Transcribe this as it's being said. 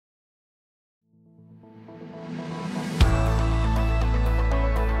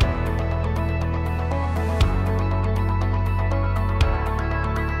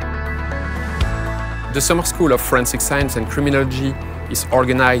The Summer School of Forensic Science and Criminology is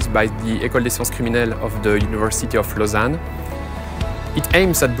organized by the École des Sciences Criminelles of the University of Lausanne. It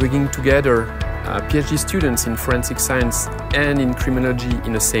aims at bringing together PhD students in forensic science and in criminology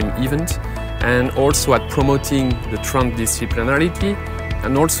in the same event, and also at promoting the transdisciplinarity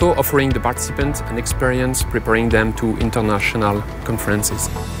and also offering the participants an experience preparing them to international conferences.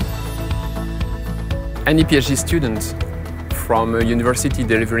 Any PhD student from a university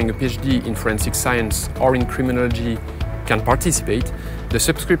delivering a PhD in forensic science or in criminology can participate. The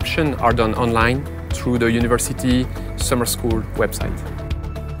subscriptions are done online through the University Summer School website.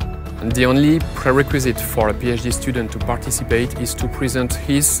 And the only prerequisite for a PhD student to participate is to present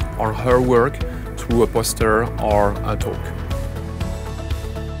his or her work through a poster or a talk.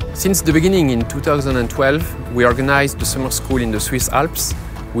 Since the beginning in 2012, we organized the summer school in the Swiss Alps.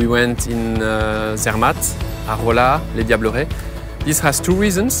 We went in Zermatt, École, Les Diablerets. This has two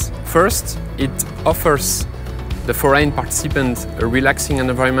reasons. First, it offers the foreign participant a relaxing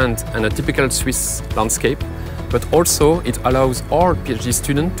environment and a typical Swiss landscape, but also it allows all PhD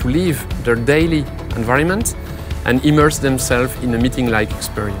students to leave their daily environment and immerse themselves in a meeting-like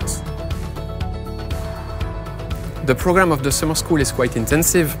experience. The program of the summer school is quite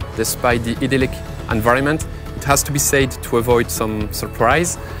intensive. Despite the idyllic environment, it has to be said to avoid some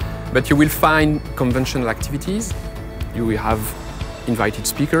surprise, but you will find conventional activities. You will have invited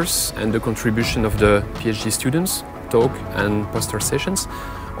speakers and the contribution of the PhD students, talk and poster sessions.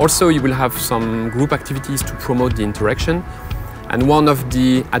 Also, you will have some group activities to promote the interaction. And one of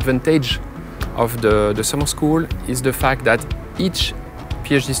the advantages of the summer school is the fact that each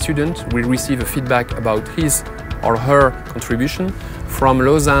PhD student will receive a feedback about his or her contribution from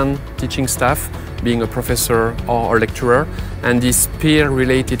Lausanne teaching staff, being a professor or a lecturer, and this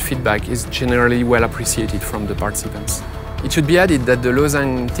peer-related feedback is generally well appreciated from the participants. It should be added that the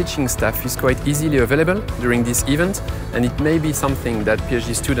Lausanne teaching staff is quite easily available during this event, and it may be something that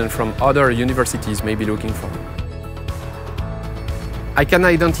PhD students from other universities may be looking for. I can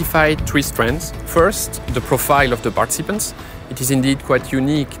identify three strengths. First, the profile of the participants. It is indeed quite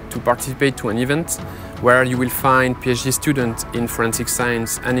unique to participate to an event where you will find PhD students in forensic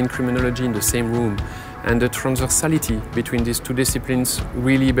science and in criminology in the same room. And the transversality between these two disciplines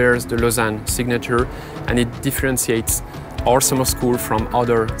really bears the Lausanne signature, and it differentiates our summer school from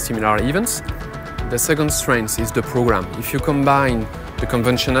other similar events. The second strength is the program. If you combine the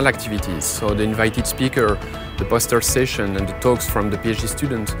conventional activities, so the invited speaker, the poster session and the talks from the PhD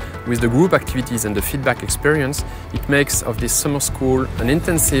students, with the group activities and the feedback experience, it makes of this summer school an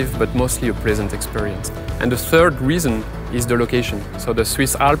intensive but mostly a pleasant experience. And the third reason is the location. So the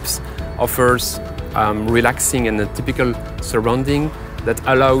Swiss Alps offers relaxing and a typical surrounding that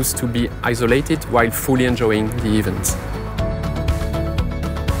allows to be isolated while fully enjoying the event.